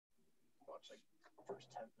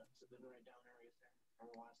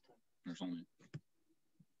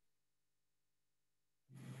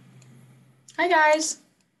Hi guys.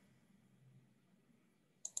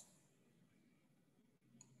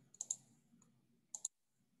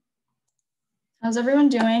 How's everyone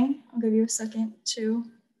doing? I'll give you a second to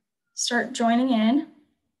start joining in.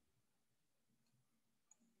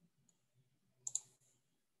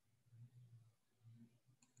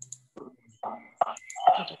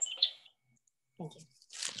 Thank you.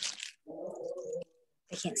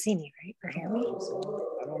 They can't see me, right? Or hear me?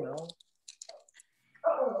 I don't know.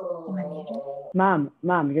 Am I muted?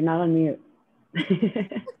 Mom, you're not on mute.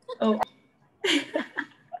 Oh.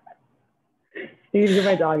 You can hear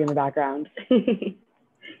my dog in the background.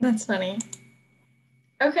 That's funny.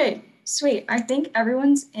 Okay, sweet. I think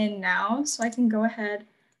everyone's in now, so I can go ahead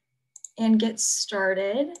and get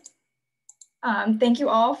started. Thank you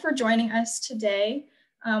all for joining us today.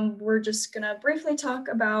 We're just gonna briefly talk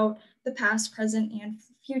about the past, present, and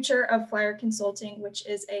future of Flyer Consulting, which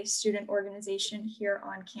is a student organization here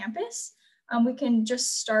on campus. We can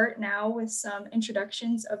just start now with some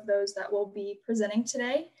introductions of those that will be presenting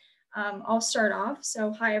today. I'll start off.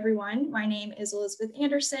 So hi everyone, my name is Elizabeth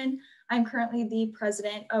Anderson. I'm currently the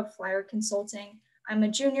president of Flyer Consulting. I'm a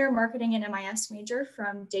junior marketing and MIS major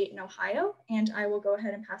from Dayton, Ohio, and I will go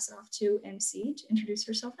ahead and pass it off to MC to introduce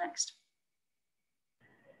herself next.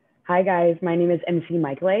 Hi guys, my name is MC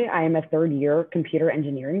Michaele. I am a third year computer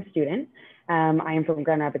engineering student. I am from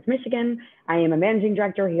Grand Rapids, Michigan. I am a managing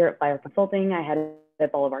director here at Flyer Consulting. I head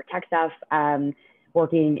up all of our tech staff,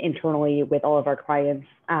 working internally with all of our clients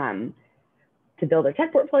to build their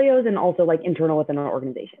tech portfolios and also like internal within our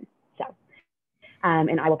organization. So,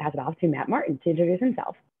 and I will pass it off to Matt Martin to introduce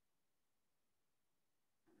himself.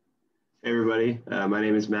 Hey everybody, my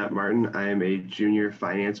name is Matt Martin. I am a junior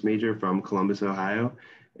finance major from Columbus, Ohio,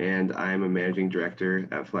 and I am a managing director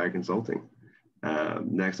at Flyer Consulting.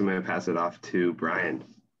 Next, I'm going to pass it off to Brian.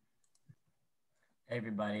 Hey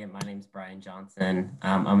everybody, my name is Brian Johnson.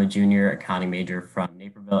 I'm a junior accounting major from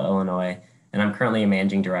Naperville, Illinois, and I'm currently a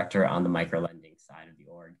managing director on the microlending side of the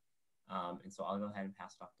org. And so I'll go ahead and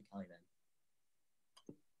pass it off to Kelly then.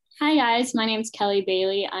 Hi guys, my name is Kelly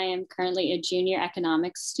Bailey. I am currently a junior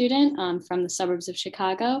economics student from the suburbs of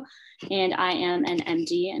Chicago, and I am an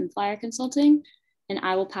MD in Flyer Consulting, and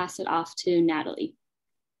I will pass it off to Natalie.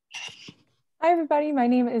 Hi everybody, my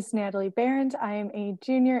name is Natalie Behrend. I am a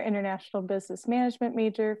junior international business management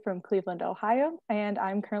major from Cleveland, Ohio, and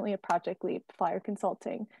I'm currently a project lead at Flyer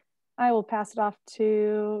Consulting. I will pass it off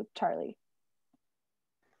to Charlie.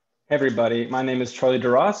 Hey everybody, my name is Charlie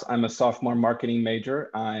DeRoss. I'm a sophomore marketing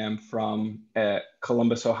major. I am from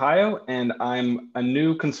Columbus, Ohio, and I'm a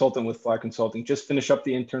new consultant with Flyer Consulting. Just finished up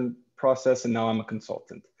the intern process and now I'm a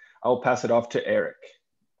consultant. I will pass it off to Eric.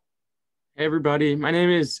 Hey everybody, my name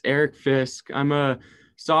is Eric Fisk. I'm a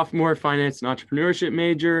sophomore finance and entrepreneurship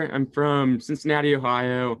major. I'm from Cincinnati,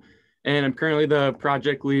 Ohio, and I'm currently the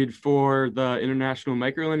project lead for the International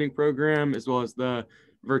Microlending Program, as well as the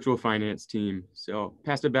virtual finance team. So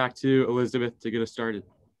pass it back to Elizabeth to get us started.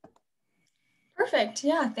 Perfect.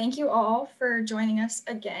 Yeah, thank you all for joining us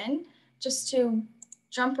again. Just to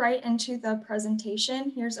jump right into the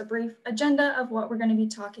presentation, here's a brief agenda of what we're going to be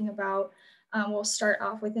talking about. We'll start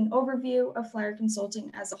off with an overview of Flyer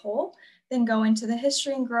Consulting as a whole, then go into the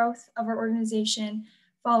history and growth of our organization,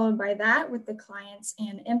 followed by that with the clients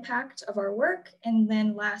and impact of our work. And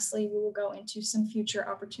then lastly, we will go into some future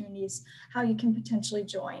opportunities, how you can potentially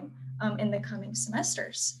join in the coming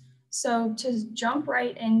semesters. So to jump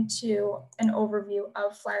right into an overview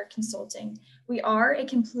of Flyer Consulting, we are a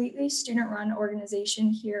completely student-run organization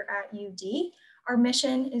here at UD. Our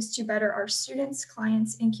mission is to better our students,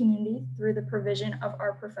 clients, and community through the provision of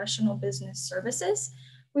our professional business services.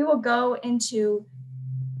 We will go into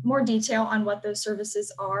more detail on what those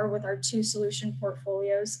services are with our 2 solution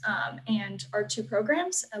portfolios and our 2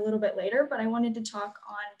 programs a little bit later, but I wanted to talk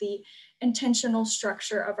on the intentional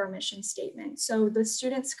structure of our mission statement. So the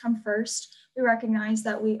students come first. We recognize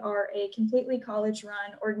that we are a completely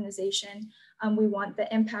college-run organization. We want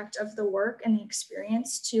the impact of the work and the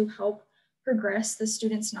experience to help progress the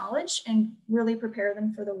students' knowledge and really prepare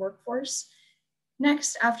them for the workforce.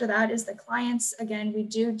 Next, after that is the clients. Again, we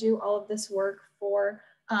do all of this work for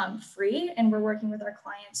free, and we're working with our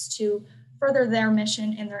clients to further their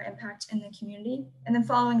mission and their impact in the community. And then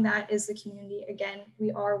following that is the community. Again, we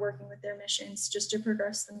are working with their missions just to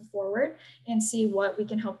progress them forward and see what we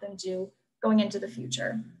can help them do going into the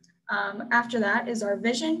future. After that is our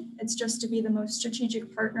vision. It's just to be the most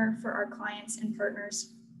strategic partner for our clients and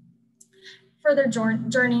partners for their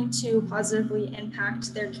journey to positively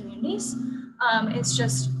impact their communities. It's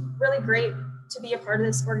just really great to be a part of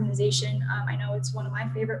this organization. I know it's one of my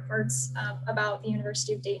favorite parts about the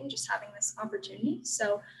University of Dayton, just having this opportunity.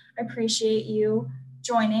 So I appreciate you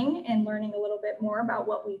joining and learning a little bit more about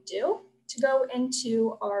what we do. To go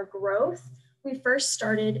into our growth, we first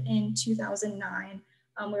started in 2009.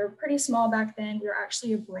 We were pretty small back then. We were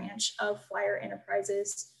actually a branch of Flyer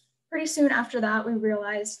Enterprises. Pretty soon after that, we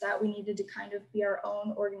realized that we needed to kind of be our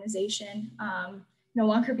own organization, no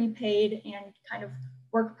longer be paid, and kind of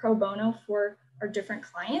work pro bono for our different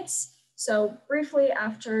clients. So briefly,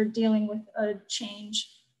 after dealing with a change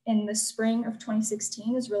in the spring of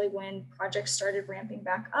 2016 is really when projects started ramping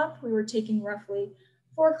back up. We were taking roughly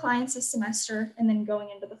 4 clients a semester, and then going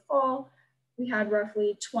into the fall, we had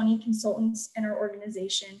roughly 20 consultants in our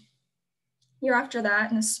organization. Year after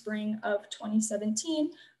that, in the spring of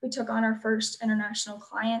 2017, we took on our first international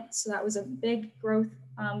client. So that was a big growth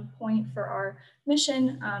point for our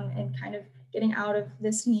mission and kind of getting out of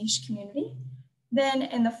this niche community. Then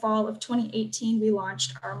in the fall of 2018, we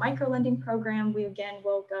launched our microlending program. We again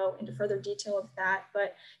will go into further detail of that,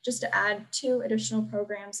 but just to add 2 additional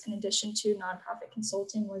programs in addition to nonprofit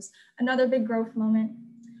consulting was another big growth moment.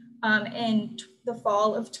 In the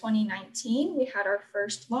fall of 2019, we had our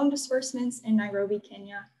first loan disbursements in Nairobi,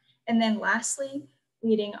 Kenya. And then lastly,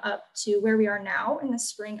 leading up to where we are now in the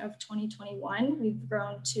spring of 2021, we've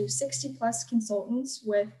grown to 60 plus consultants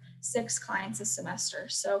with 6 clients a semester.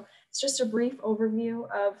 So it's just a brief overview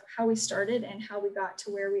of how we started and how we got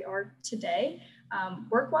to where we are today.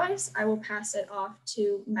 Work-wise, I will pass it off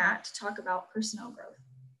to Matt to talk about personnel growth.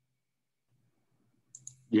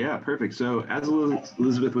 Yeah, perfect. So as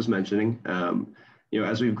Elizabeth was mentioning,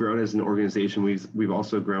 as we've grown as an organization, we've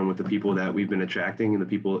also grown with the people that we've been attracting and the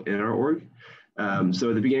people in our org. So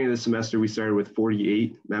at the beginning of the semester, we started with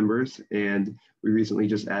 48 members, and we recently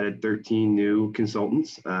just added 13 new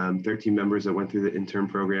consultants, 13 members that went through the intern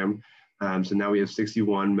program. So now we have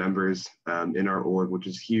 61 members in our org, which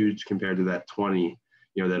is huge compared to that 20,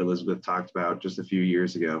 that Elizabeth talked about just a few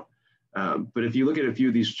years ago. But if you look at a few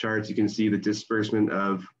of these charts, you can see the disbursement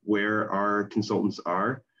of where our consultants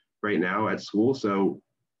are right now at school. So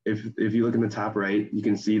if you look in the top right, you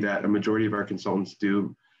can see that a majority of our consultants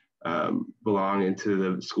do belong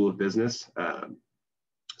into the School of Business.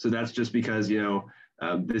 So that's just because,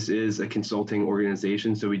 this is a consulting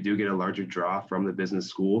organization, so we do get a larger draw from the business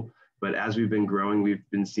school. But as we've been growing, we've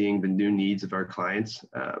been seeing the new needs of our clients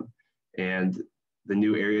and the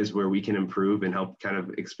new areas where we can improve and help kind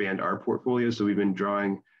of expand our portfolio. So we've been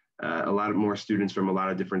drawing a lot more students from a lot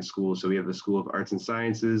of different schools. So we have the School of Arts and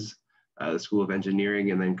Sciences, the School of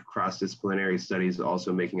Engineering, and then cross-disciplinary studies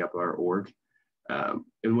also making up our org.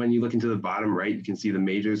 And when you look into the bottom right, you can see the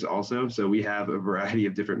majors also. So we have a variety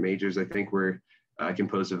of different majors. I think we're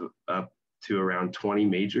composed of up to around 20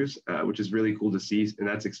 majors, which is really cool to see. And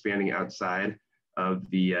that's expanding outside of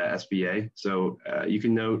the SBA. So you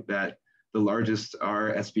can note that the largest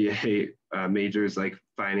are SBA majors like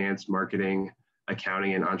finance, marketing,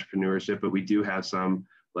 accounting, and entrepreneurship, but we do have some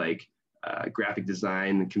like graphic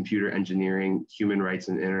design, computer engineering, human rights,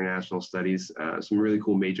 and international studies, some really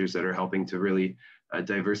cool majors that are helping to really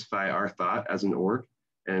diversify our thought as an org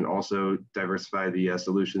and also diversify the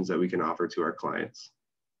solutions that we can offer to our clients.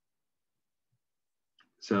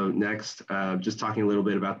 So next, just talking a little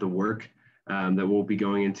bit about the work that we'll be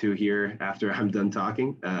going into here after I'm done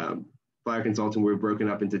talking. Flyer Consulting, we're broken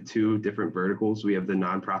up into 2 different verticals. We have the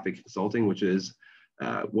nonprofit consulting, which is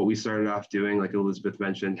what we started off doing, like Elizabeth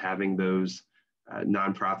mentioned, having those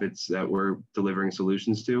nonprofits that we're delivering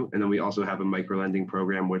solutions to. And then we also have a microlending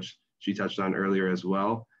program, which she touched on earlier as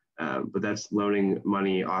well. But that's loaning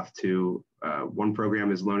money off to, one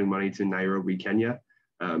program is loaning money to Nairobi, Kenya,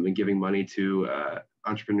 and giving money to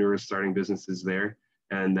entrepreneurs starting businesses there.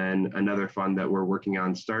 And then another fund that we're working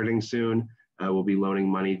on starting soon, we'll be loaning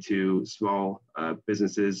money to small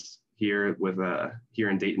businesses here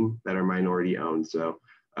in Dayton that are minority owned. So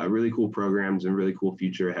really cool programs and really cool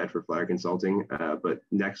future ahead for Flyer Consulting. But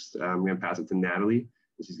next, I'm going to pass it to Natalie.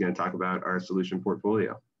 She's going to talk about our solution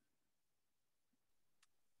portfolio.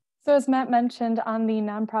 So as Matt mentioned, on the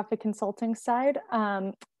nonprofit consulting side,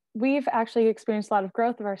 we've actually experienced a lot of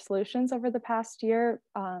growth of our solutions over the past year.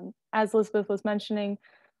 As Elizabeth was mentioning,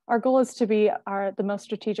 our goal is to be the most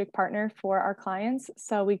strategic partner for our clients.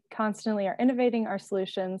 So we constantly are innovating our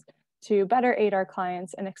solutions to better aid our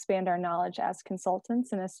clients and expand our knowledge as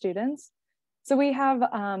consultants and as students. So we have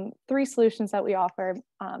 3 solutions that we offer.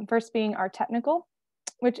 First being our technical,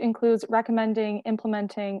 which includes recommending,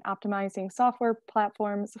 implementing, optimizing software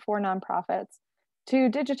platforms for nonprofits to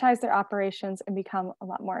digitize their operations and become a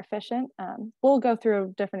lot more efficient. We'll go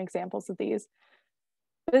through different examples of these.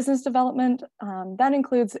 business development, that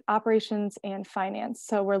includes operations and finance.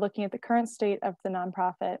 So we're looking at the current state of the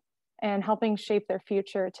nonprofit and helping shape their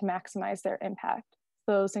future to maximize their impact.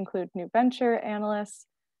 Those include new venture analysts,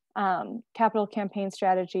 capital campaign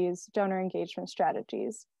strategies, donor engagement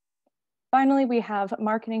strategies. Finally, we have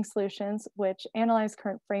marketing solutions, which analyze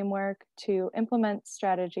current framework to implement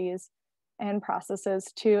strategies and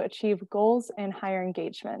processes to achieve goals and higher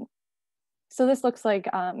engagement. So this looks like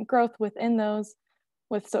growth within those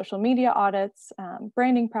with social media audits,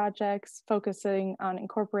 branding projects, focusing on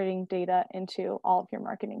incorporating data into all of your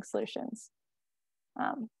marketing solutions.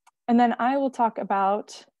 And then I will talk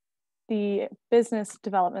about the business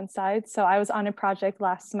development side. So I was on a project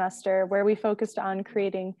last semester where we focused on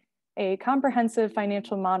creating a comprehensive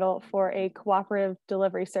financial model for a cooperative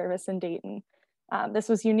delivery service in Dayton. This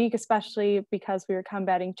was unique, especially because we were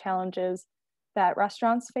combating challenges that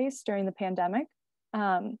restaurants faced during the pandemic.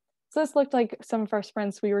 So this looked like some of our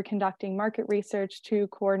sprints. We were conducting market research to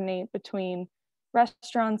coordinate between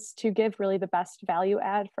restaurants to give really the best value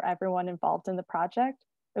add for everyone involved in the project.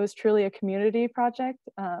 It was truly a community project.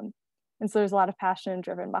 And so there's a lot of passion and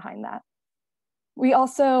driven behind that. We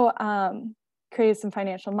also created some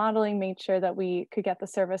financial modeling, made sure that we could get the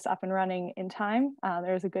service up and running in time.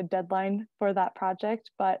 There was a good deadline for that project,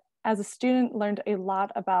 but as a student, learned a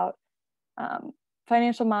lot about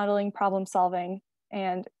financial modeling, problem solving,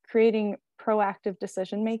 and creating proactive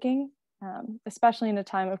decision-making, especially in a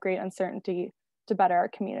time of great uncertainty to better our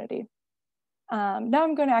community. Now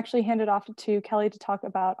I'm going to actually hand it off to Kelly to talk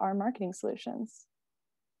about our marketing solutions.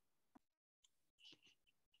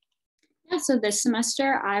 Yeah, so this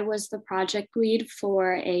semester, I was the project lead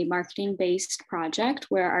for a marketing-based project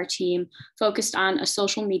where our team focused on a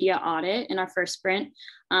social media audit in our first sprint,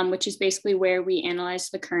 which is basically where we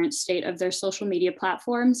analyzed the current state of their social media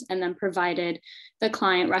platforms and then provided the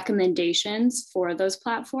client recommendations for those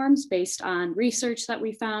platforms based on research that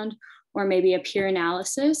we found or maybe a peer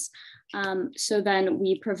analysis. So then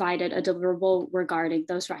we provided a deliverable regarding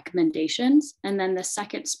those recommendations. And then the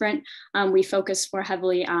second sprint, we focused more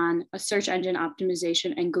heavily on a search engine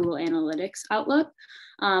optimization and Google Analytics outlook,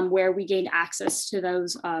 where we gained access to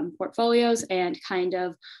those portfolios and kind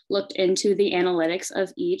of looked into the analytics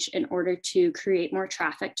of each in order to create more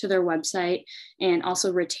traffic to their website and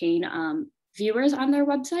also retain viewers on their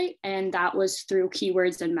website. And that was through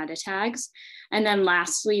keywords and meta tags. And then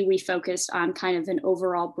lastly, we focused on kind of an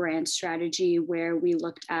overall brand strategy where we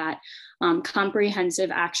looked at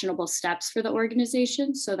comprehensive actionable steps for the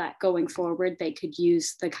organization so that going forward, they could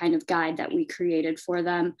use the kind of guide that we created for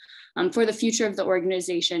them for the future of the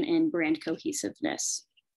organization and brand cohesiveness.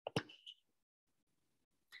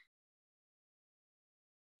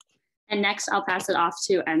 And next, I'll pass it off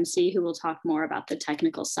to MC, who will talk more about the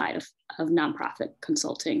technical side of nonprofit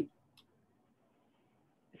consulting.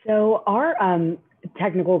 So our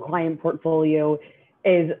technical client portfolio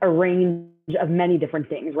is a range of many different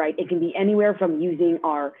things, right? It can be anywhere from using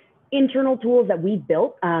our internal tools that we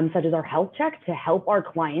built, such as our health check, to help our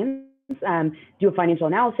clients do a financial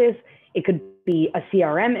analysis. It could be a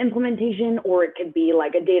CRM implementation, or it could be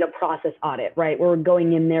like a data process audit, right? Where we're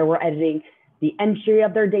going in there, we're editing the entry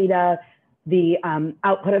of their data, the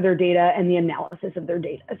output of their data, and the analysis of their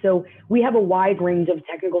data. So we have a wide range of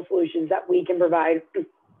technical solutions that we can provide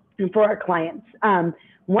for our clients.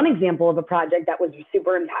 One example of a project that was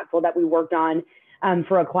super impactful that we worked on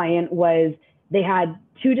for a client was they had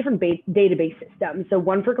two different database systems. So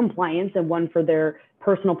one for compliance and one for their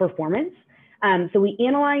personal performance. So we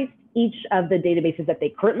analyzed each of the databases that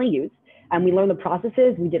they currently use. And we learned the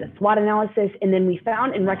processes, we did a SWOT analysis, and then we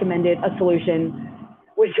found and recommended a solution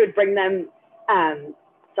which would bring them,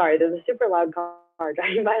 sorry, there's a super loud car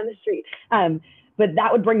driving by on the street, but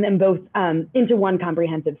that would bring them both into one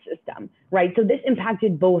comprehensive system, right? So this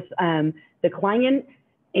impacted both the client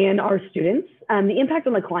and our students. The impact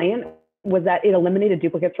on the client was that it eliminated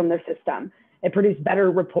duplicates from their system. It produced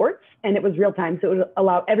better reports, and it was real time, so it would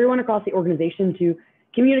allow everyone across the organization to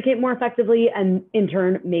communicate more effectively, and in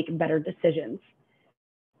turn, make better decisions.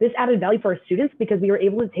 This added value for our students because we were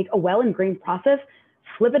able to take a well-ingrained process,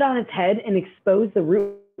 flip it on its head, and expose the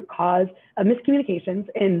root cause of miscommunications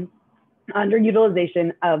and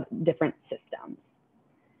underutilization of different systems.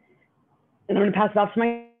 And I'm gonna pass it off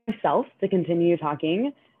to myself to continue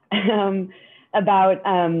talking about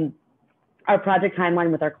our project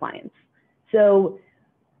timeline with our clients. So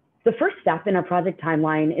the first step in our project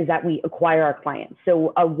timeline is that we acquire our clients.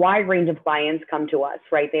 So a wide range of clients come to us,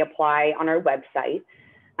 right? They apply on our website.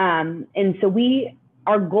 And so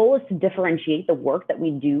our goal is to differentiate the work that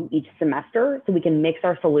we do each semester so we can mix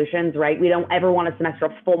our solutions, right? We don't ever want a semester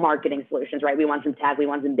of full marketing solutions, right? We want some tech, we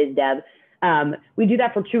want some biz dev, We do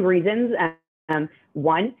that for two reasons.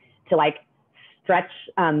 One, to like stretch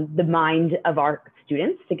the mind of our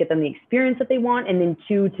students to get them the experience that they want, and then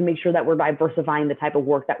two, to make sure that we're diversifying the type of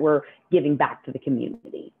work that we're giving back to the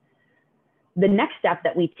community. The next step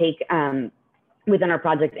that we take within our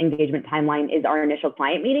project engagement timeline is our initial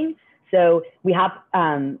client meeting. So we have,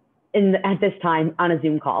 at this time, on a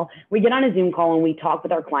Zoom call. We get on a Zoom call and we talk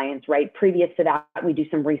with our clients, right? Previous to that, we do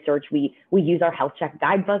some research. We use our health check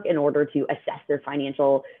guidebook in order to assess their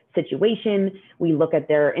financial situation. We look at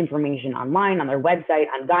their information online, on their website,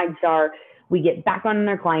 on GuideStar. We get back on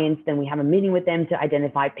their clients, then we have a meeting with them to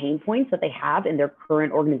identify pain points that they have in their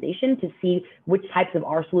current organization to see which types of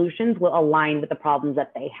our solutions will align with the problems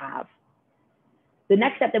that they have. The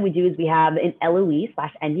next step that we do is we have an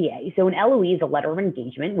LOE/NDA. So an LOE is a letter of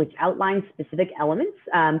engagement, which outlines specific elements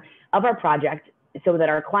of our project so that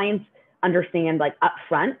our clients understand, like,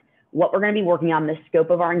 upfront what we're going to be working on, the scope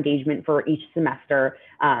of our engagement for each semester,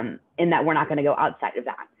 and that we're not going to go outside of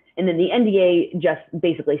that. And then the NDA just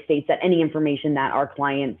basically states that any information that our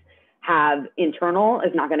clients have internal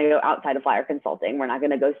is not going to go outside of Flyer Consulting. We're not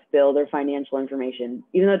going to go spill their financial information,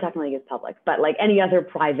 even though technically it's public, but like any other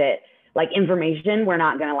private like information, we're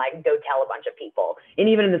not going to like go tell a bunch of people. And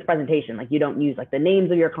even in this presentation, like you don't use like the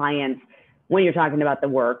names of your clients when you're talking about the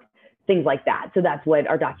work, things like that. So that's what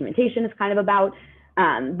our documentation is kind of about.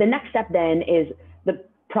 The next step then is the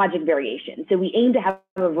project variation. So we aim to have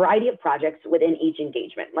a variety of projects within each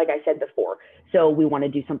engagement, like I said before. So we want to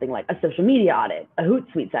do something like a social media audit, a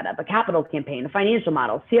Hootsuite setup, a capital campaign, a financial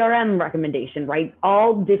model, CRM recommendation, right?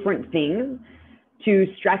 All different things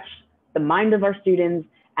to stretch the mind of our students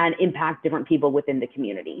and impact different people within the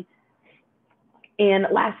community. And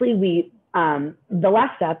lastly, the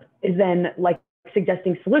last step is then like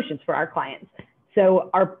suggesting solutions for our clients. So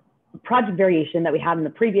our project variation that we had in the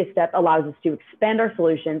previous step allows us to expand our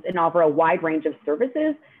solutions and offer a wide range of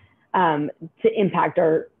services to impact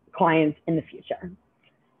our clients in the future.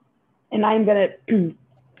 And I'm gonna, I'm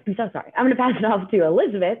so sorry, I'm gonna pass it off to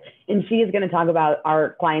Elizabeth, and she is gonna talk about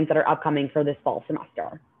our clients that are upcoming for this fall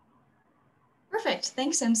semester. Perfect,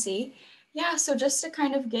 thanks MC. Yeah, so just to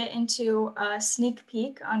kind of get into a sneak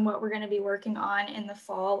peek on what we're going to be working on in the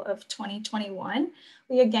fall of 2021,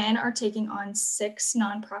 we again are taking on 6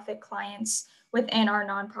 nonprofit clients within our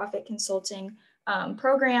nonprofit consulting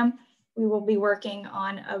program. We will be working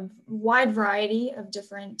on a wide variety of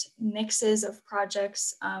different mixes of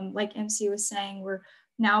projects. Like MC was saying, we're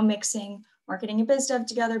now mixing marketing and biz dev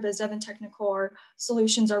together. Biz dev and technical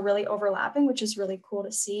solutions are really overlapping, which is really cool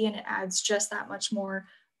to see, and it adds just that much more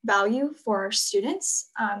value for our students.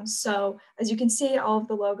 So as you can see, all of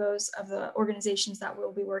the logos of the organizations that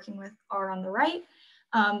we'll be working with are on the right.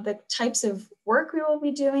 The types of work we will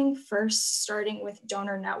be doing, first starting with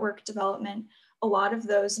donor network development. A lot of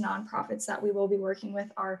those nonprofits that we will be working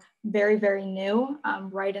with are very, very new,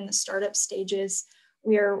 right in the startup stages.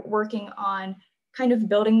 We are working on kind of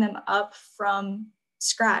building them up from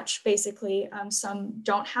scratch, basically. Some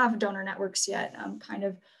don't have donor networks yet, kind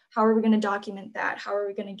of how are we going to document that? How are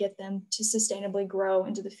we going to get them to sustainably grow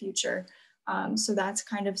into the future? So that's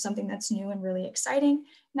kind of something that's new and really exciting.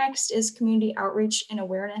 Next is community outreach and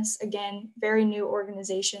awareness. Again, very new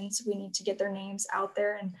organizations. We need to get their names out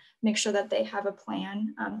there and make sure that they have a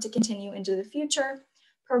plan to continue into the future.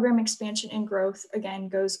 Program expansion and growth, again,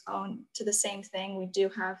 goes on to the same thing. We do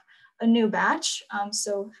have a new batch,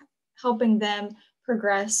 so helping them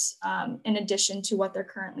progress in addition to what they're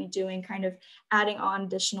currently doing, kind of adding on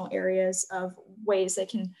additional areas of ways they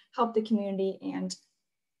can help the community and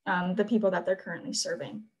the people that they're currently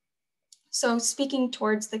serving. So speaking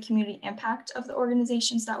towards the community impact of the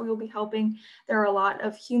organizations that we will be helping, there are a lot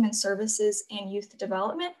of human services and youth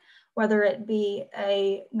development, whether it be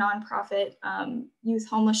a nonprofit youth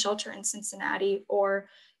homeless shelter in Cincinnati or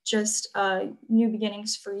just New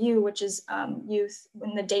Beginnings for You, which is youth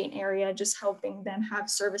in the Dayton area, just helping them have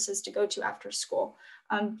services to go to after school,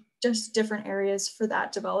 just different areas for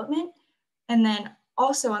that development. And then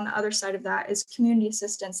also on the other side of that is community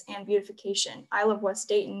assistance and beautification. I Love West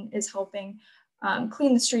Dayton is helping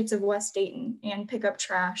clean the streets of West Dayton and pick up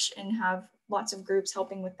trash and have lots of groups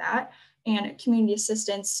helping with that. And community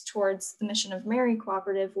assistance towards the Mission of Mary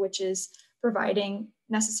Cooperative, which is providing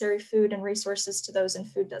necessary food and resources to those in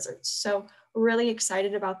food deserts. So we're really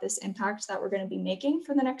excited about this impact that we're going to be making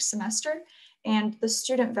for the next semester. And the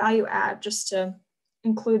student value add, just to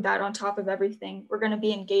include that on top of everything, we're going to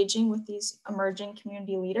be engaging with these emerging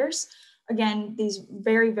community leaders. Again, these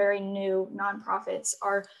very, very new nonprofits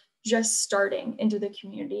are just starting into the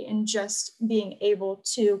community and just being able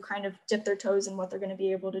to kind of dip their toes in what they're going to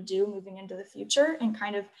be able to do moving into the future and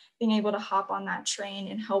kind of being able to hop on that train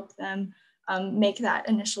and help them make that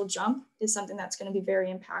initial jump is something that's going to be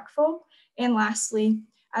very impactful. And lastly,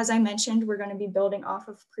 as I mentioned, we're going to be building off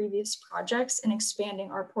of previous projects and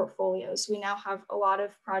expanding our portfolios. We now have a lot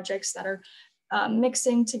of projects that are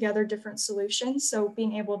mixing together different solutions. So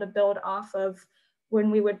being able to build off of when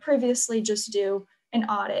we would previously just do an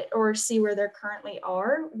audit or see where they currently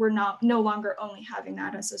are, we're no longer only having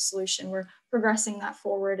that as a solution. We're progressing that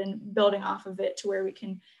forward and building off of it to where we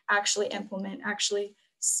can actually implement, actually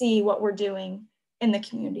see what we're doing in the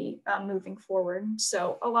community moving forward.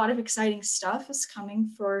 So a lot of exciting stuff is coming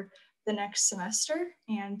for the next semester.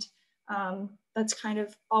 And that's kind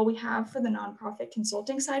of all we have for the nonprofit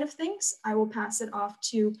consulting side of things. I will pass it off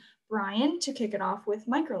to Brian to kick it off with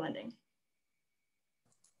microlending.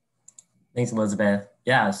 Thanks, Elizabeth.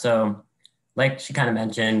 Yeah, so like she kind of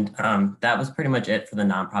mentioned, that was pretty much it for the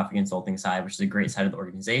nonprofit consulting side, which is a great side of the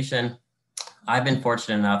organization. I've been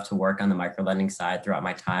fortunate enough to work on the microlending side throughout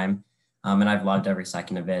my time, and I've loved every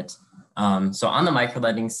second of it. So on the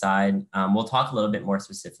microlending side, we'll talk a little bit more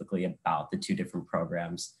specifically about the two different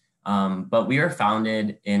programs. But we were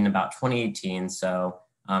founded in about 2018, so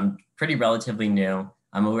pretty relatively new.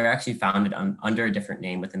 We were actually founded under a different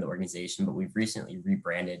name within the organization, but we've recently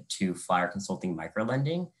rebranded to Flyer Consulting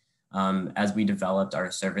Microlending. As we developed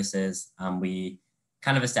our services, we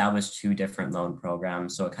kind of established two different loan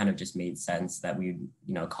programs, so it kind of just made sense that we,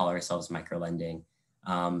 call ourselves microlending.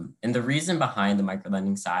 And the reason behind the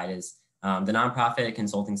microlending side is the nonprofit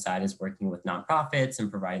consulting side is working with nonprofits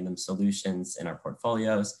and providing them solutions in our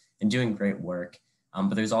portfolios and doing great work.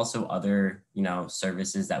 But there's also other,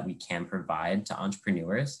 services that we can provide to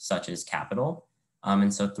entrepreneurs, such as capital.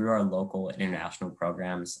 And so through our local and international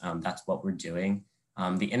programs, that's what we're doing.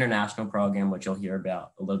 The international program, which you'll hear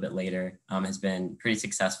about a little bit later, has been pretty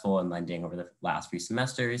successful in lending over the last few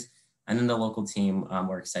semesters. And then the local team,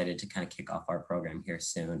 we're excited to kind of kick off our program here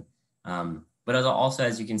soon. But also,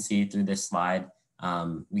 as you can see through this slide,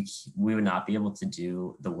 we would not be able to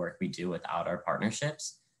do the work we do without our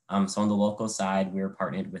partnerships. So on the local side, we're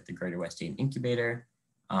partnered with the Greater West Dayton Incubator,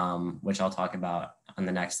 which I'll talk about on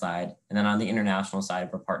the next slide. And then on the international side,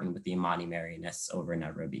 we're partnered with the Imani Marianists over in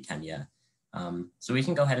Nairobi, Kenya. So we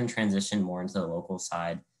can go ahead and transition more into the local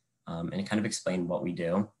side and kind of explain what we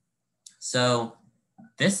do. So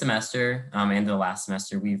this semester and the last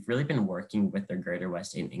semester, we've really been working with the Greater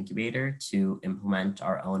West Dayton Incubator to implement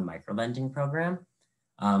our own microlending program.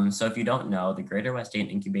 So if you don't know, the Greater West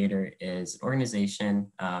Dayton Incubator is an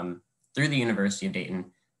organization through the University of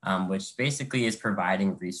Dayton, which basically is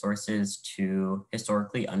providing resources to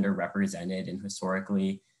historically underrepresented and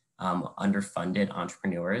historically underfunded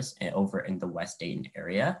entrepreneurs over in the West Dayton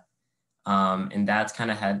area. And that's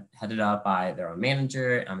kind of headed up by their own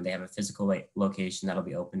manager. They have a physical location that'll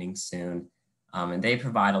be opening soon. And they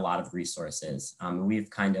provide a lot of resources.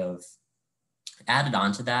 We've kind of added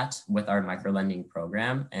on to that with our microlending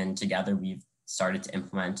program. And together we've started to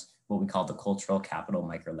implement what we call the Cultural Capital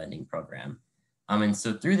Microlending Program. And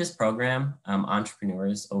so through this program,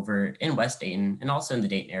 entrepreneurs over in West Dayton and also in the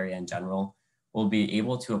Dayton area in general will be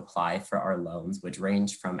able to apply for our loans, which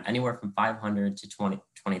range from anywhere from $500 to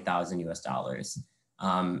 $20,000 US.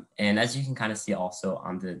 And as you can kind of see also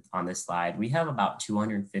on this slide, we have about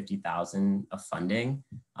 $250,000 of funding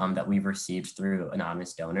that we've received through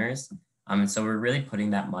anonymous donors. And so we're really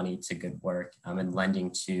putting that money to good work and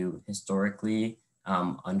lending to historically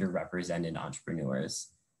underrepresented entrepreneurs.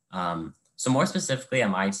 So more specifically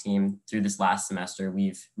on my team, through this last semester,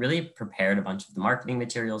 we've really prepared a bunch of the marketing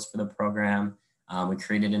materials for the program. We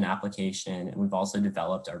created an application, and we've also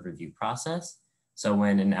developed our review process. So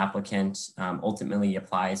when an applicant ultimately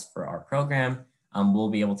applies for our program, we'll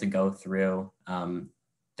be able to go through the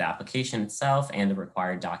application itself and the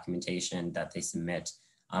required documentation that they submit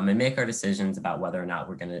and make our decisions about whether or not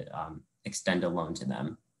we're going to extend a loan to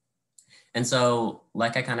them. And so,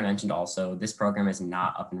 like I kind of mentioned also, this program is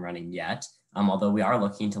not up and running yet, although we are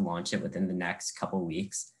looking to launch it within the next couple of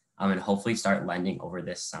weeks and hopefully start lending over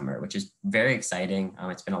this summer, which is very exciting.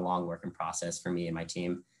 It's been a long working process for me and my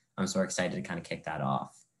team. So we're excited to kind of kick that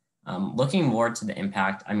off. Looking more to the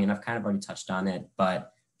impact, I mean, I've kind of already touched on it,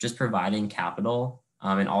 but just providing capital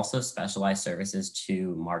and also specialized services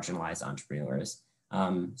to marginalized entrepreneurs.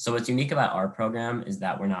 So what's unique about our program is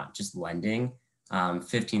that we're not just lending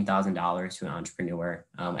 $15,000 to an entrepreneur.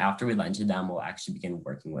 After we lend to them, we'll actually begin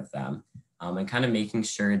working with them and kind of making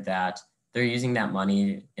sure that they're using that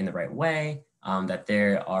money in the right way, that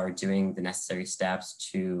they are doing the necessary steps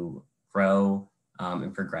to grow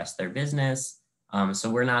and progress their business. So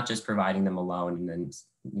we're not just providing them a loan and then,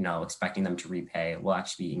 expecting them to repay. We'll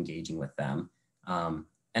actually be engaging with them. And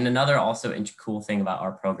another also cool thing about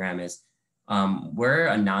our program is We're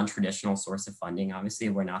a non-traditional source of funding. Obviously,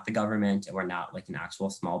 we're not the government, and we're not like an actual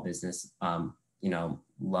small business,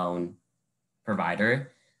 loan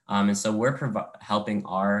provider. And so we're helping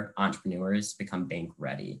our entrepreneurs become bank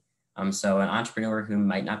ready. So an entrepreneur who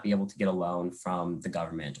might not be able to get a loan from the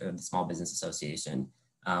government or the Small Business Association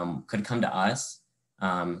could come to us,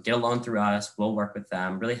 get a loan through us. We'll work with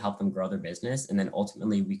them, really help them grow their business. And then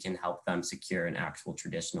ultimately we can help them secure an actual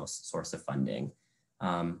traditional source of funding.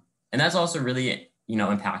 And that's also really,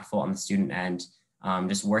 impactful on the student end,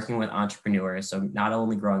 just working with entrepreneurs. So not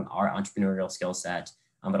only growing our entrepreneurial skill set,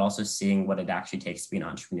 but also seeing what it actually takes to be an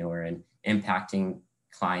entrepreneur and impacting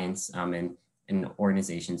clients and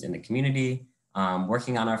organizations in the community,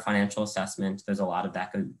 working on our financial assessment. There's a lot of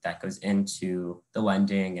that goes into the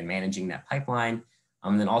lending and managing that pipeline.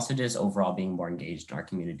 And then also just overall being more engaged in our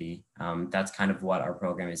community. That's kind of what our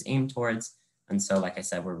program is aimed towards. And so, like I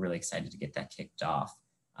said, we're really excited to get that kicked off.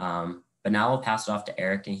 But now I'll pass it off to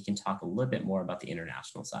Eric and he can talk a little bit more about the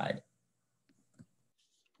international side.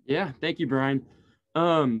 Yeah, thank you, Brian.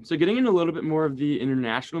 So getting into a little bit more of the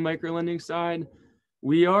international microlending side,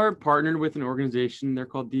 we are partnered with an organization. They're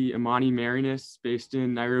called the Amani Marinus, based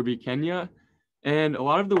in Nairobi, Kenya. And a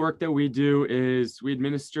lot of the work that we do is we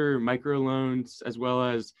administer microloans as well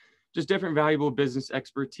as just different valuable business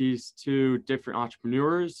expertise to different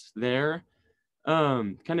entrepreneurs there.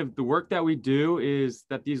 Kind of the work that we do is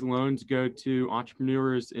that these loans go to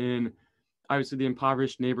entrepreneurs in obviously the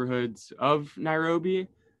impoverished neighborhoods of Nairobi,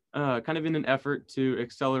 kind of in an effort to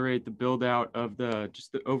accelerate the build out of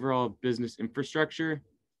just the overall business infrastructure.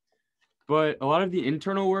 But a lot of the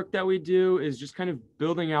internal work that we do is just kind of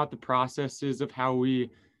building out the processes of how we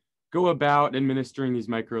go about administering these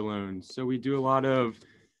microloans. So we do a lot of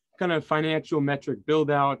kind of financial metric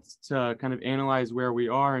build outs to kind of analyze where we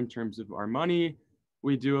are in terms of our money.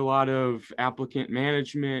 We do a lot of applicant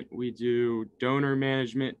management. We do donor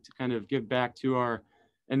management to kind of give back to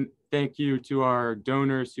and thank you to our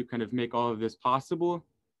donors who kind of make all of this possible.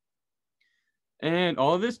 And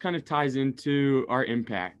all of this kind of ties into our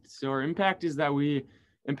impact. So our impact is that we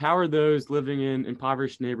empower those living in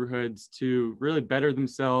impoverished neighborhoods to really better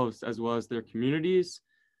themselves as well as their communities.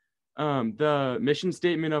 The mission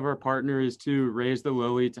statement of our partner is to raise the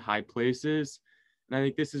lowly to high places. And I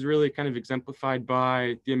think this is really kind of exemplified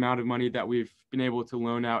by the amount of money that we've been able to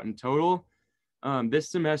loan out in total. This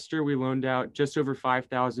semester, we loaned out just over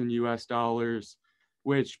 5,000 US dollars,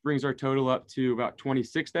 which brings our total up to about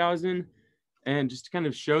 26,000. And just to kind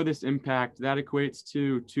of show this impact, that equates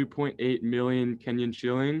to 2.8 million Kenyan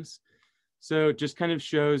shillings. So it just kind of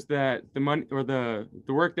shows that the money or the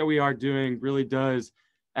work that we are doing really does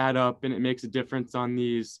add up, and it makes a difference on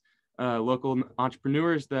these local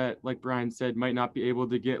entrepreneurs that, like Brian said, might not be able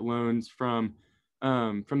to get loans from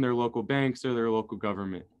their local banks or their local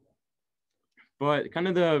government. But kind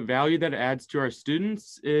of the value that it adds to our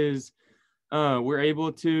students is we're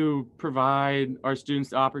able to provide our students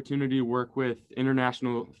the opportunity to work with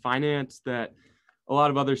international finance that a lot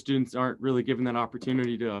of other students aren't really given that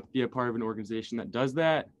opportunity to be a part of an organization that does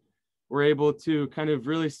that. We're able to kind of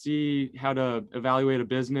really see how to evaluate a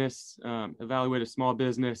business, evaluate a small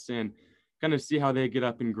business, and kind of see how they get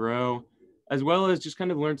up and grow, as well as just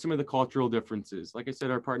kind of learn some of the cultural differences. Like I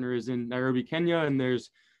said, our partner is in Nairobi, Kenya, and there's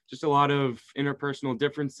just a lot of interpersonal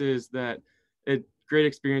differences that it's a great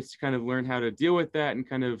experience to kind of learn how to deal with that and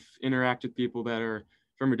kind of interact with people that are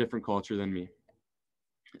from a different culture than me.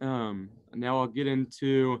 Now I'll get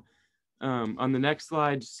into, on the next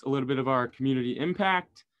slide, just a little bit of our community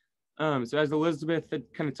impact. So as Elizabeth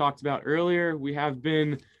had kind of talked about earlier, we have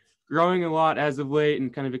been growing a lot as of late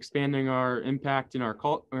and kind of expanding our impact in our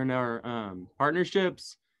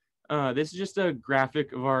partnerships. This is just a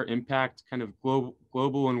graphic of our impact kind of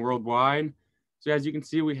global and worldwide. So as you can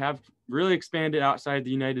see, we have really expanded outside the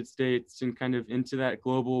United States and kind of into that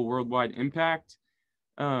global worldwide impact.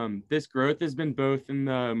 This growth has been both in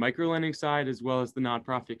the microlending side as well as the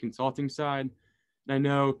nonprofit consulting side. And I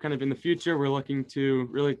know kind of in the future, we're looking to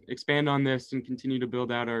really expand on this and continue to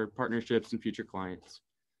build out our partnerships and future clients.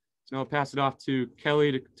 So now I'll pass it off to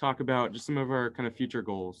Kelly to talk about just some of our kind of future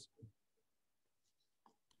goals.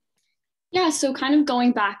 Yeah, so kind of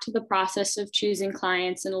going back to the process of choosing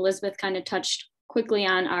clients, and Elizabeth kind of touched quickly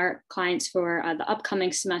on our clients for the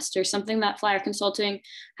upcoming semester. Something that Flyer Consulting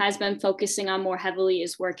has been focusing on more heavily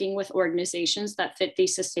is working with organizations that fit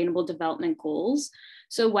these sustainable development goals.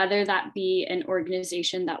 So whether that be an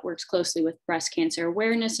organization that works closely with breast cancer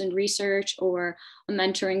awareness and research, or a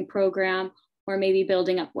mentoring program, or maybe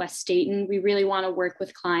building up West Dayton. We really want to work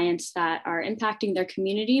with clients that are impacting their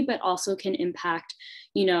community, but also can impact,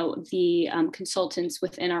 the consultants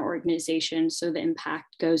within our organization. So the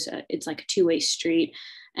impact goes, it's like a two-way street.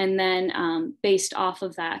 And then based off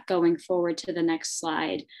of that, going forward to the next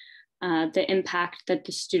slide, the impact that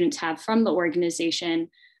the students have from the organization.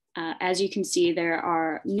 As you can see, there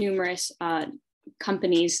are numerous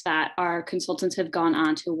companies that our consultants have gone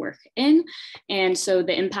on to work in. And so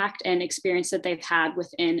the impact and experience that they've had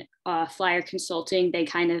within Flyer Consulting, they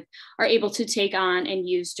kind of are able to take on and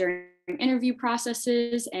use during interview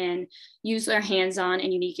processes and use their hands-on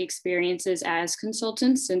and unique experiences as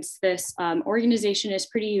consultants, since this organization is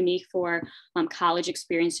pretty unique for college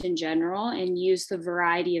experience in general, and use the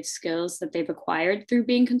variety of skills that they've acquired through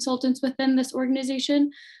being consultants within this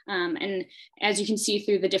organization. And as you can see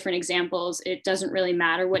through the different examples, it doesn't really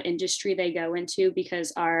matter what industry they go into,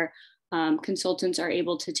 because our consultants are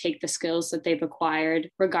able to take the skills that they've acquired,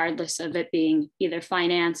 regardless of it being either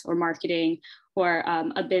finance or marketing or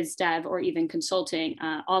a biz dev or even consulting.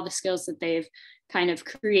 All the skills that they've kind of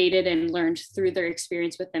created and learned through their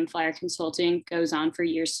experience within Flyer Consulting goes on for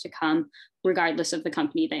years to come, regardless of the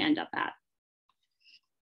company they end up at.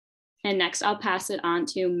 And next, I'll pass it on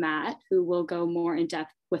to Matt, who will go more in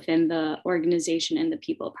depth within the organization and the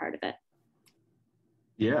people part of it.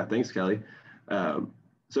 Yeah, thanks, Kelly.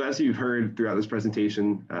 So as you've heard throughout this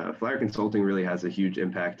presentation, Flyer Consulting really has a huge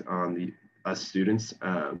impact on us students.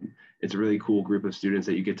 It's a really cool group of students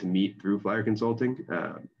that you get to meet through Flyer Consulting.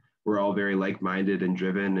 We're all very like-minded and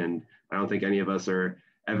driven, and I don't think any of us are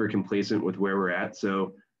ever complacent with where we're at.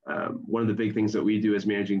 So one of the big things that we do as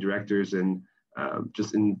managing directors and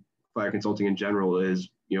just in Flyer Consulting in general is,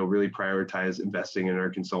 really prioritize investing in our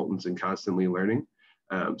consultants and constantly learning.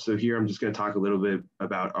 So here I'm just going to talk a little bit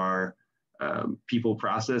about our people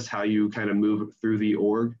process, how you kind of move through the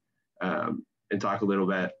org, and talk a little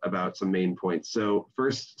bit about some main points. So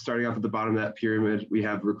first, starting off at the bottom of that pyramid, we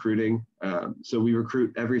have recruiting. So we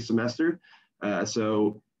recruit every semester.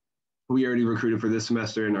 So we already recruited for this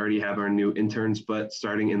semester and already have our new interns, but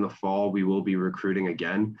starting in the fall, we will be recruiting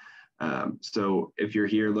again. So if you're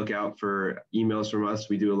here, look out for emails from us.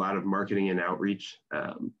 We do a lot of marketing and outreach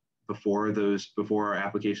before our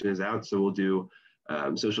application is out. So we'll do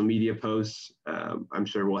social media posts. I'm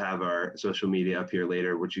sure we'll have our social media up here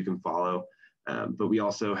later, which you can follow. But we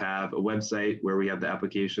also have a website where we have the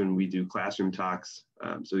application. We do classroom talks.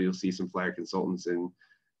 So you'll see some Flyer consultants in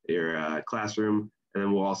your classroom. And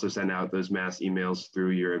then we'll also send out those mass emails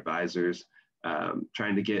through your advisors,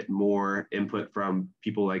 trying to get more input from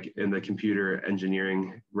people like in the computer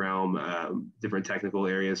engineering realm, different technical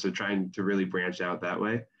areas. So trying to really branch out that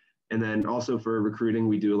way. And then also for recruiting,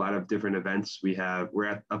 we do a lot of different events. We're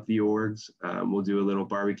at Up the Orgs. We'll do a little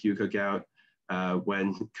barbecue cookout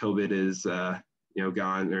when COVID is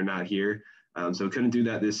gone or not here. So couldn't do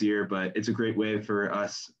that this year, but it's a great way for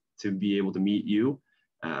us to be able to meet you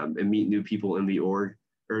and meet new people in the org,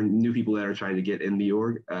 or new people that are trying to get in the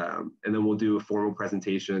org. And then we'll do a formal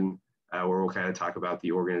presentation where we'll kind of talk about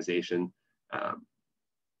the organization.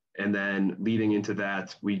 And then leading into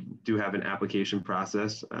that, we do have an application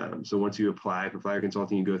process. So once you apply for Flyer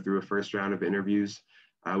Consulting, you go through a first round of interviews,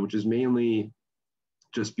 which is mainly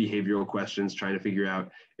just behavioral questions, trying to figure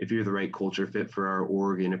out if you're the right culture fit for our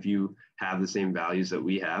org and if you have the same values that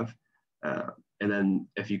we have. And then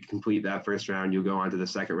if you complete that first round, you'll go on to the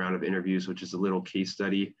second round of interviews, which is a little case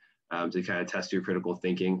study to kind of test your critical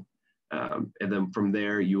thinking. And then from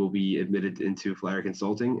there, you will be admitted into Flyer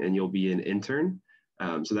Consulting and you'll be an intern.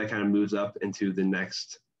 So that kind of moves up into the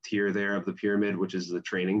next tier there of the pyramid, which is the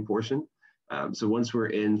training portion. So once you're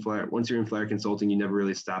in Flyer Consulting, you never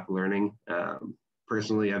really stop learning.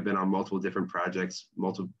 Personally, I've been on multiple different projects,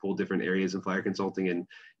 multiple different areas in Flyer Consulting, and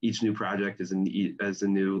each new project is a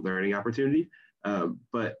new learning opportunity.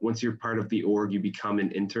 But once you're part of the org, you become an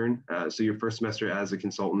intern. So your first semester as a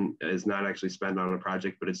consultant is not actually spent on a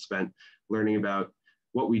project, but it's spent learning about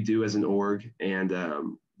what we do as an org and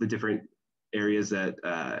the different areas that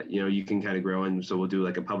you can kind of grow in. So we'll do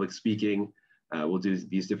like a public speaking. We'll do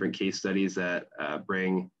these different case studies that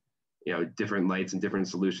bring different lights and different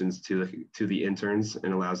solutions to the interns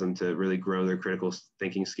and allows them to really grow their critical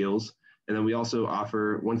thinking skills. And then we also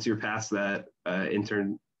offer, once you're past that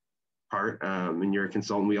intern part and you're a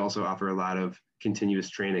consultant, we also offer a lot of continuous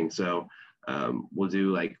training. So we'll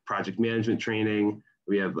do like project management training.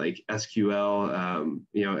 We have like SQL,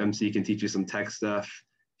 MC can teach you some tech stuff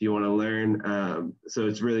if you want to learn. So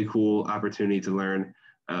it's really cool opportunity to learn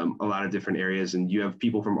a lot of different areas, and you have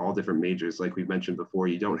people from all different majors. Like we've mentioned before,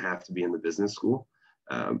 you don't have to be in the business school.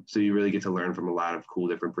 So you really get to learn from a lot of cool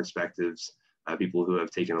different perspectives people who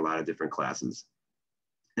have taken a lot of different classes.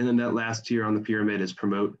 And then that last tier on the pyramid is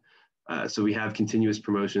promote. So we have continuous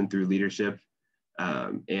promotion through leadership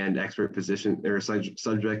and expert position or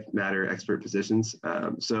subject matter expert positions.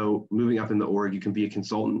 So moving up in the org, you can be a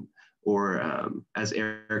consultant, or as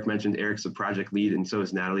Eric mentioned, Eric's a project lead, and so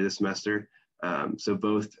is Natalie this semester. So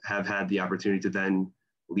both have had the opportunity to then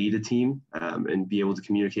lead a team and be able to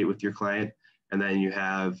communicate with your client. And then you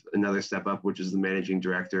have another step up, which is the managing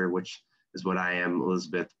director, which is what I am,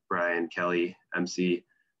 Elizabeth, Brian, Kelly, MC.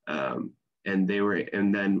 And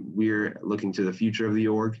then we're looking to the future of the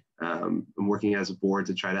org and working as a board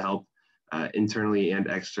to try to help internally and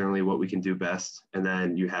externally what we can do best. And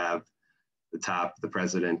then you have the top, the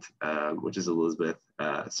president, which is Elizabeth.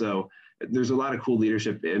 So there's a lot of cool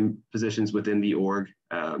leadership in positions within the org,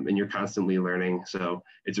 and you're constantly learning. So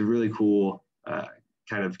it's a really cool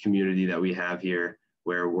kind of community that we have here,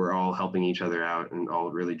 where we're all helping each other out and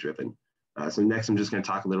all really driven. So next, I'm just going to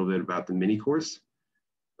talk a little bit about the mini course.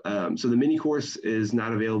 So the mini course is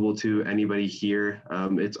not available to anybody here.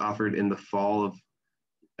 It's offered in the fall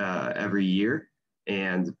of every year,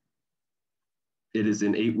 and it is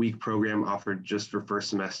an 8-week program offered just for first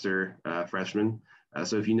semester freshmen.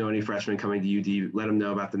 So if you know any freshmen coming to UD, let them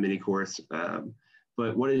know about the mini course.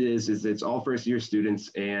 But what it is it's all first year students,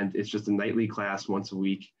 and it's just a nightly class once a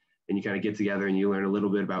week, and you kind of get together and you learn a little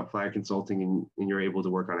bit about flyer consulting, and you're able to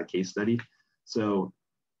work on a case study. So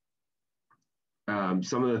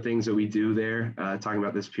some of the things that we do there, talking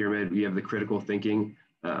about this pyramid, we have the critical thinking.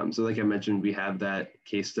 So like I mentioned, we have that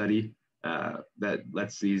case study that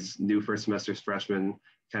lets these new first semester freshmen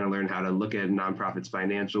kind of learn how to look at nonprofits'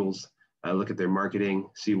 financials, look at their marketing,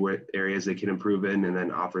 see what areas they can improve in, and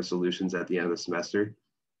then offer solutions at the end of the semester.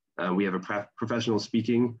 We have a professional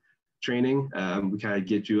speaking training. We kind of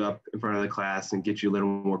get you up in front of the class and get you a little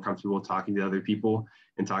more comfortable talking to other people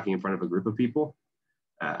and talking in front of a group of people.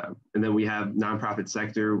 And then we have nonprofit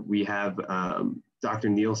sector. We have Dr.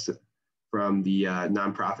 Nielsen from the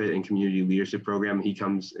nonprofit and community leadership program. He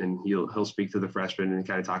comes and he'll speak to the freshmen and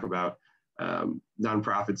kind of talk about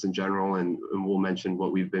nonprofits in general, and we'll mention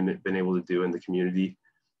what we've been able to do in the community.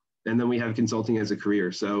 And then we have consulting as a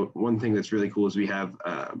career. So one thing that's really cool is we have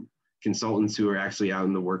consultants who are actually out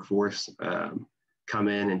in the workforce come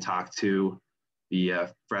in and talk to the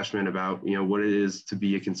freshmen about what it is to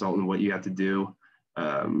be a consultant, what you have to do.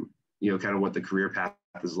 Kind of what the career path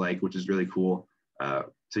is like, which is really cool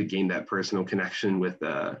to gain that personal connection with,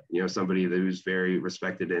 somebody who's very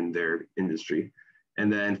respected in their industry.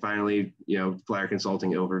 And then finally, flyer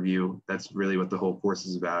consulting overview. That's really what the whole course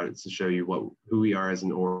is about. It's to show you who we are as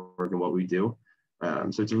an org and what we do.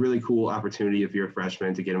 So it's a really cool opportunity if you're a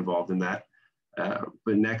freshman to get involved in that.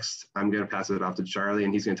 But next, I'm going to pass it off to Charlie,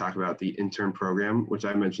 and he's going to talk about the intern program, which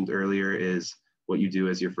I mentioned earlier is what you do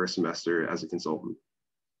as your first semester as a consultant.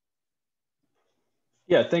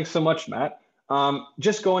 Yeah, thanks so much, Matt.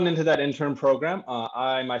 Just going into that intern program,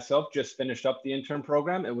 I myself just finished up the intern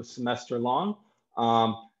program. It was semester long.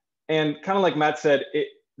 And kind of like Matt said,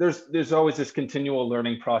 there's always this continual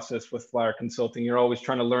learning process with flyer consulting. You're always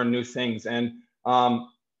trying to learn new things. And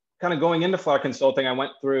kind of going into flyer consulting, I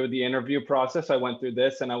went through the interview process. I went through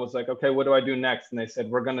this and I was like, okay, what do I do next? And they said,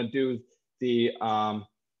 we're going to do the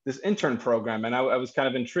this intern program. And I was kind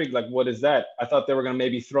of intrigued, like, what is that? I thought they were going to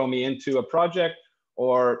maybe throw me into a project,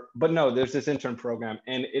 but no, there's this intern program.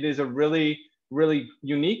 And it is a really, really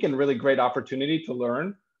unique and really great opportunity to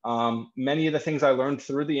learn. Many of the things I learned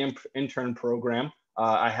through the intern program,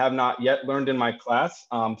 I have not yet learned in my class.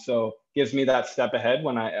 So gives me that step ahead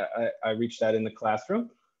when I reach that in the classroom.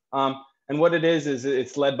 And what it is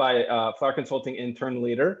it's led by a flyer consulting intern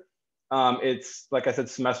leader. It's, like I said,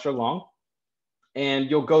 semester long.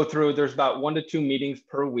 And you'll go through, there's about 1 to 2 meetings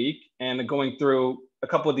per week, and going through a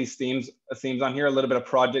couple of these themes on here, a little bit of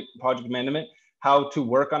project management, how to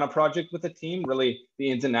work on a project with a team, really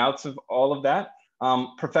the ins and outs of all of that.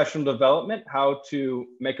 Professional development, how to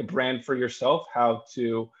make a brand for yourself, how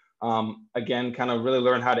to, again, kind of really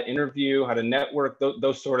learn how to interview, how to network,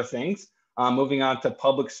 those sort of things. Moving on to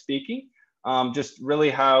public speaking, just really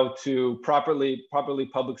how to properly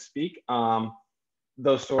public speak,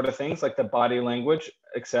 those sort of things like the body language,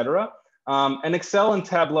 etc. And Excel and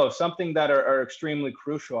Tableau, something that are extremely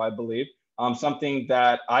crucial, I believe. Something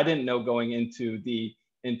that I didn't know going into the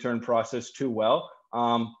intern process too well.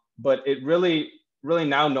 But it really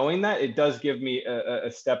now knowing that, it does give me a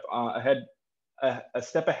step ahead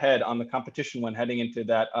on the competition when heading into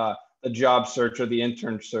that the job search or the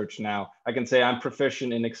intern search. Now I can say I'm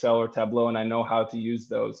proficient in Excel or Tableau and I know how to use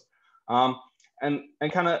those. And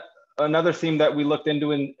kind of another theme that we looked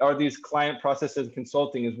into are these client processes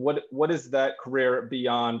consulting is what is that career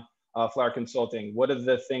beyond flyer consulting? What are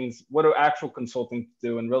the things, what do actual consultants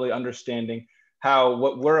do, and really understanding how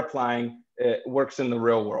what we're applying works in the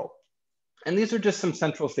real world. And these are just some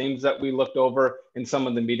central themes that we looked over in some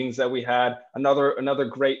of the meetings that we had. Another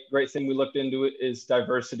great thing we looked into it is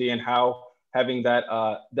diversity, and how having that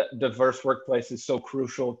diverse workplace is so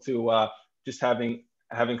crucial to just having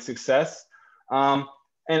success.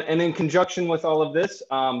 And in conjunction with all of this,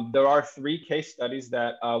 there are 3 case studies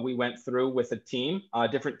that we went through with a team, a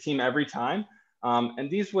different team every time. And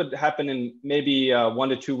these would happen in maybe 1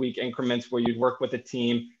 to 2 week increments where you'd work with a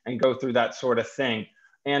team and go through that sort of thing.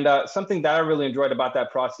 And something that I really enjoyed about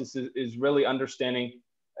that process is really understanding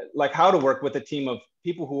like how to work with a team of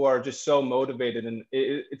people who are just so motivated. And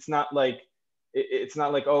it's not like,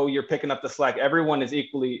 oh, you're picking up the slack. Everyone is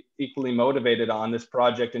equally motivated on this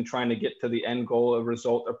project and trying to get to the end goal, a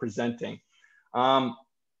result of presenting.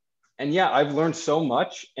 And yeah, I've learned so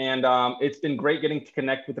much, and it's been great getting to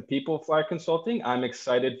connect with the people of Flyer Consulting. I'm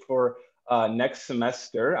excited for next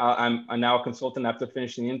semester. I'm now a consultant after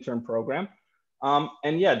finishing the intern program.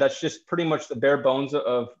 And yeah, that's just pretty much the bare bones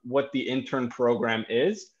of what the intern program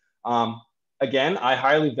is. Again, I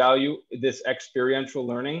highly value this experiential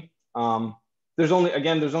learning. There's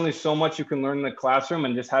only so much you can learn in the classroom,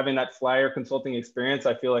 and just having that Flyer Consulting experience,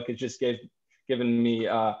 I feel like it just given me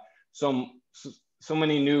so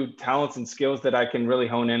many new talents and skills that I can really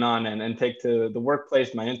hone in on and take to the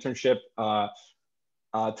workplace, my internship,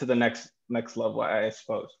 to the next level, I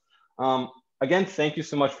suppose. Again, thank you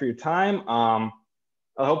so much for your time. I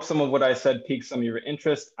hope some of what I said piqued some of your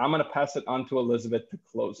interest. I'm gonna pass it on to Elizabeth to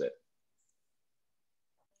close it.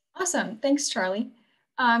 Awesome, thanks, Charlie.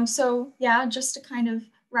 So yeah, just to kind of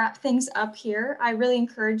wrap things up here, I really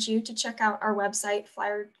encourage you to check out our website,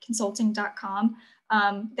 flyerconsulting.com.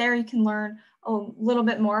 There you can learn a little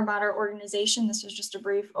bit more about our organization. This was just a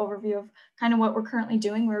brief overview of kind of what we're currently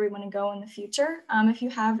doing, where we want to go in the future. If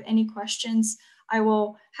you have any questions, I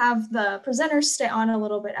will have the presenters stay on a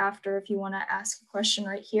little bit after if you want to ask a question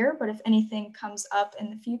right here. But if anything comes up in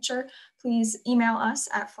the future, please email us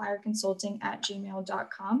at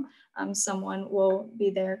flyerconsulting@gmail.com. Someone will be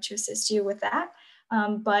there to assist you with that.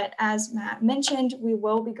 But as Matt mentioned, we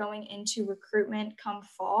will be going into recruitment come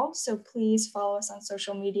fall. So please follow us on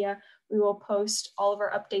social media. We will post all of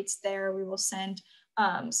our updates there. We will send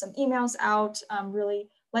some emails out, really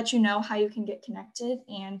let you know how you can get connected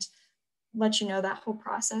and let you know that whole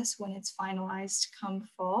process when it's finalized come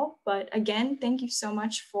fall. But again, thank you so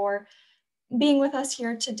much for being with us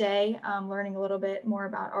here today, learning a little bit more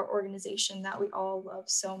about our organization that we all love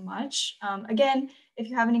so much. Again, if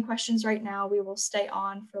you have any questions right now, we will stay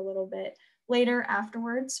on for a little bit later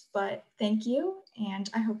afterwards, but thank you. And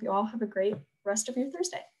I hope you all have a great rest of your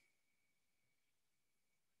Thursday.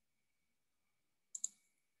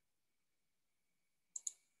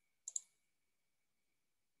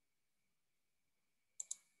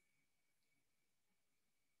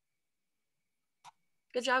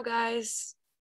 Good job, guys.